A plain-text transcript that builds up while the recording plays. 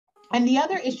And the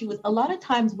other issue is a lot of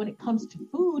times when it comes to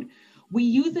food, we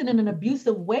use it in an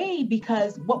abusive way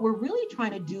because what we're really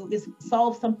trying to do is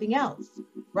solve something else,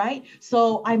 right?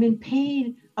 So I'm in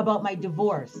pain about my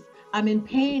divorce. I'm in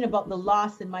pain about the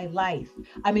loss in my life.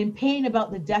 I'm in pain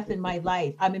about the death in my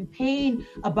life. I'm in pain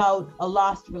about a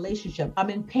lost relationship. I'm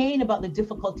in pain about the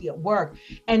difficulty at work.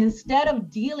 And instead of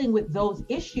dealing with those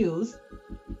issues,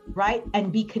 right,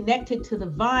 and be connected to the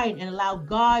vine and allow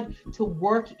God to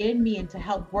work in me and to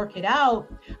help work it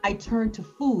out, I turn to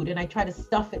food and I try to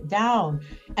stuff it down.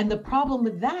 And the problem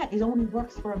with that, it only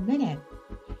works for a minute.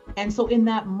 And so in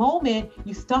that moment,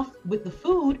 you stuff with the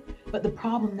food, but the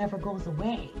problem never goes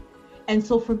away. And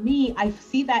so for me, I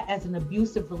see that as an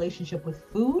abusive relationship with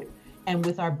food and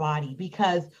with our body,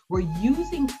 because we're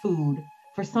using food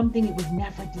for something it was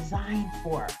never designed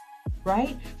for.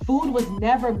 Right? Food was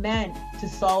never meant to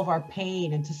solve our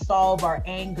pain and to solve our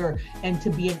anger and to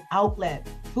be an outlet.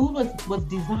 Food was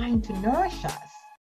designed to nourish us.